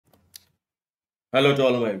Hello to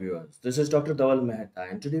all my viewers. This is Dr. Dhaval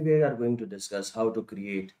Maheta, and today we are going to discuss how to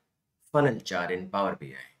create funnel chart in Power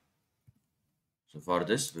BI. So for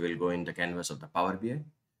this, we will go in the canvas of the Power BI.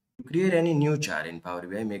 To create any new chart in Power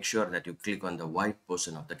BI, make sure that you click on the white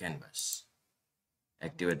portion of the canvas.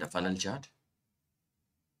 Activate the funnel chart.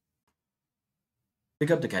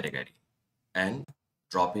 Pick up the category and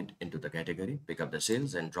drop it into the category. Pick up the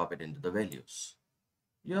sales and drop it into the values.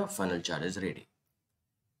 Your funnel chart is ready.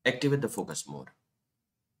 Activate the focus mode.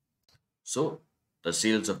 So the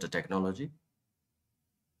sales of the technology,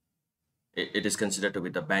 it is considered to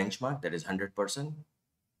be the benchmark, that is 100%.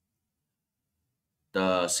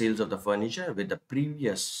 The sales of the furniture with the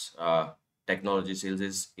previous technology sales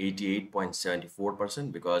is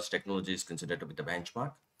 88.74% because technology is considered to be the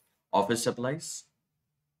benchmark. Office supplies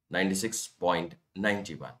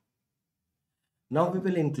 96.91. Now we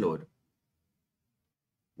will include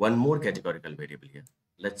one more categorical variable here.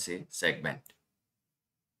 Let's say segment.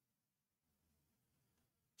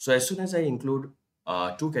 So as soon as I include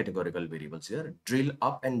two categorical variables here, drill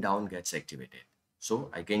up and down gets activated. So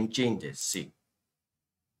I can change this. See.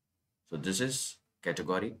 So this is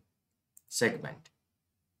category, segment,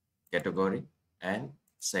 category and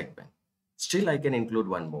segment. Still I can include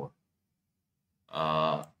one more.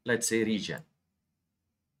 Let's say region.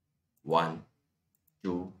 1,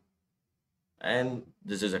 2, and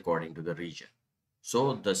this is according to the region.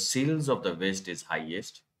 So the sales of the west is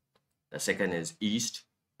highest, the second is east,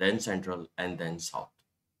 then central, and then south.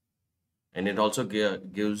 And it also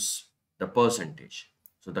gives the percentage.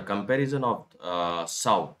 So the comparison of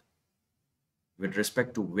south with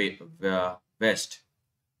respect to west,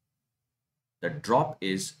 the drop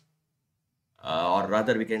is, or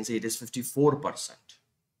rather we can say it is 54%.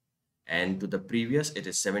 And to the previous, it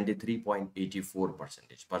is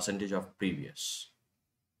 73.84% percentage of previous.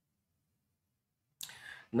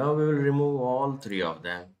 Now we will remove all three of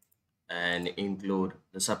them and include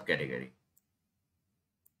the subcategory.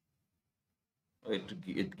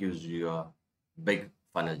 It gives you a big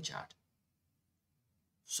funnel chart.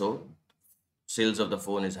 So sales of the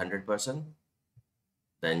phone is 100%,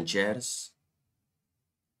 then chairs,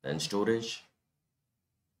 then storage,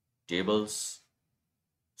 tables.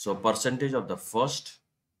 So percentage of the first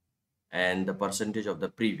and the percentage of the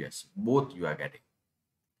previous, both you are getting.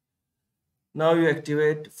 Now you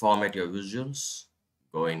activate, format your visuals,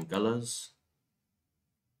 go in colors.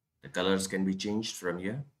 The colors can be changed from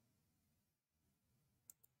here.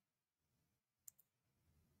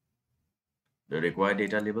 The required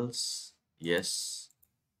data labels, yes.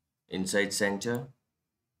 Inside center,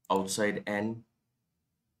 outside N.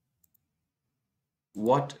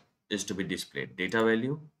 What is to be displayed? Data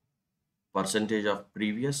value, percentage of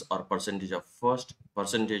previous or percentage of first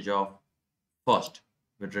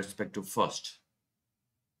with respect to first.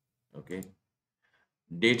 Okay.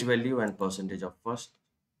 Date value and percentage of first,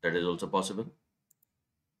 that is also possible.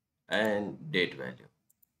 And date value.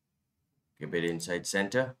 Keep it inside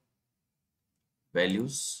center.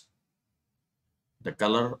 Values. The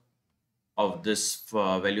color of this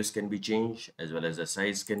values can be changed as well as the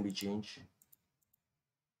size can be changed.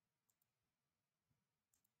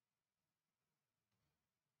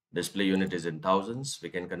 Display unit is in thousands. We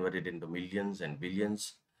can convert it into millions and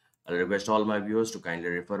billions. I'll request all my viewers to kindly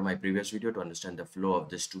refer my previous video to understand the flow of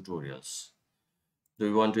these tutorials. Do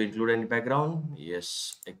you want to include any background?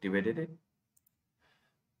 Yes, activated it.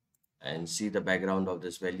 And see the background of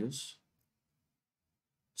these values.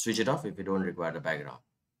 Switch it off if you don't require the background.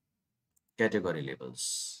 Category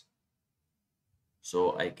labels.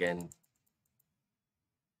 So I can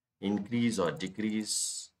increase or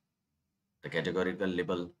decrease the categorical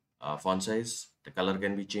label font size. The color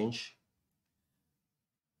can be changed.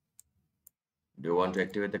 Do you want to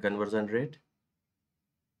activate the conversion rate?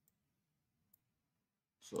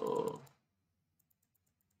 So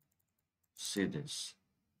see this.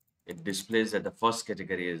 It displays that the first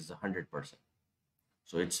category is 100%.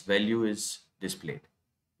 So its value is displayed.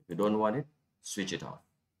 If you don't want it, switch it off.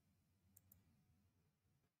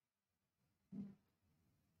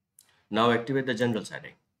 Now activate the general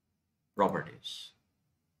setting. Properties.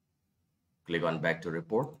 Click on back to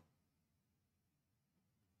report.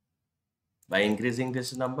 By increasing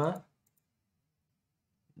this number,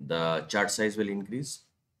 the chart size will increase.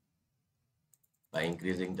 By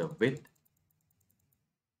increasing the width,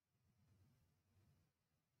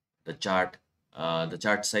 the chart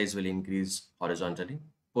size will increase horizontally.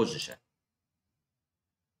 Position.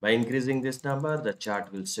 By increasing this number, the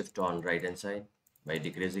chart will shift on right hand side. By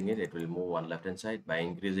decreasing it, it will move on left hand side. By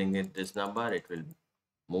increasing it this number, it will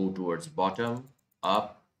move towards bottom,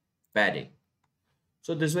 up, padding.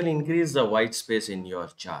 So this will increase the white space in your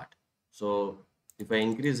chart. So If I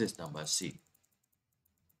increase this number, see,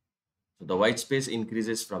 so the white space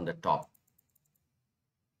increases from the top.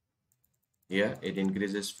 Here it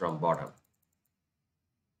increases from bottom.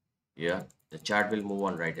 Here the chart will move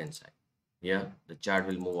on right hand side. Here the chart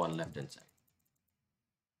will move on left hand side.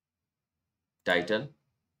 Title.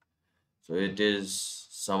 So it is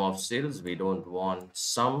sum of sales. We don't want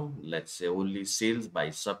sum. Let's say only sales by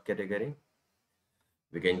subcategory.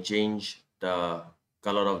 We can change the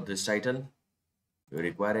color of this title. Do you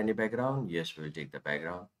require any background? Yes, we will take the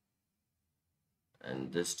background.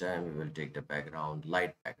 And this time we will take the background,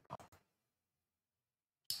 light background.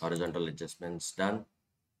 Horizontal adjustments done.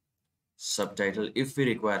 Subtitle. If we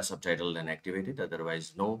require subtitle, then activate it.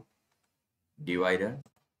 Otherwise, no. Divider.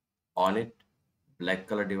 On it. Black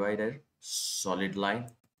color divider. Solid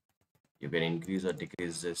line. You can increase or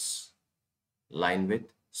decrease this line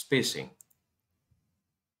width. Spacing.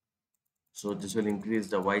 So this will increase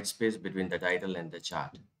the white space between the title and the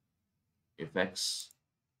chart. Effects.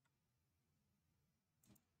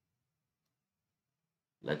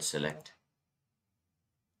 Let's select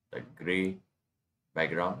the gray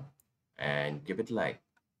background and give it light.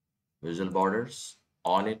 Visual borders.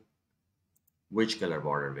 On it. Which color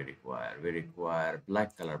border we require? We require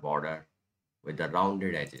black color border with the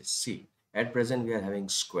rounded edges. See, at present we are having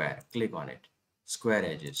square. Click on it. Square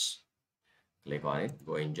edges. Click on it.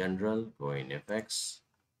 Go in general. Go in effects.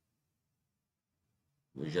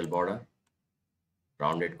 Visual border.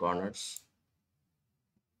 Rounded corners.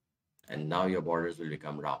 And now your borders will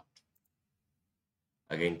become round.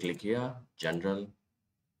 Again, click here. General.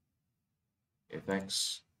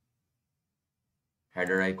 Effects.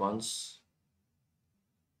 Header icons.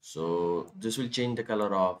 So this will change the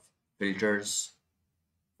color of filters,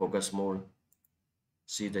 focus mode.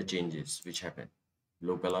 See the changes which happen.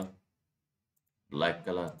 Blue color, black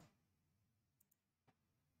color.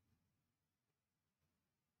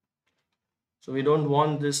 So we don't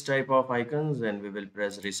want this type of icons, then we will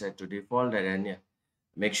press reset to default and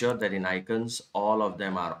make sure that in icons all of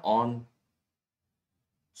them are on.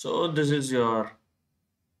 So this is your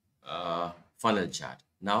funnel chart.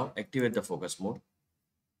 Now activate the focus mode.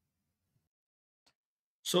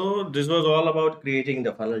 So this was all about creating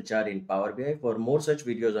the funnel chart in Power BI. For more such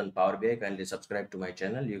videos on Power BI, kindly subscribe to my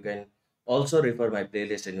channel. You can also refer my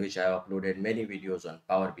playlist in which I have uploaded many videos on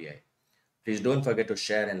Power BI. Please don't forget to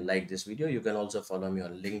share and like this video. You can also follow me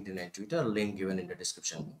on LinkedIn and Twitter, link given in the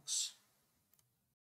description box.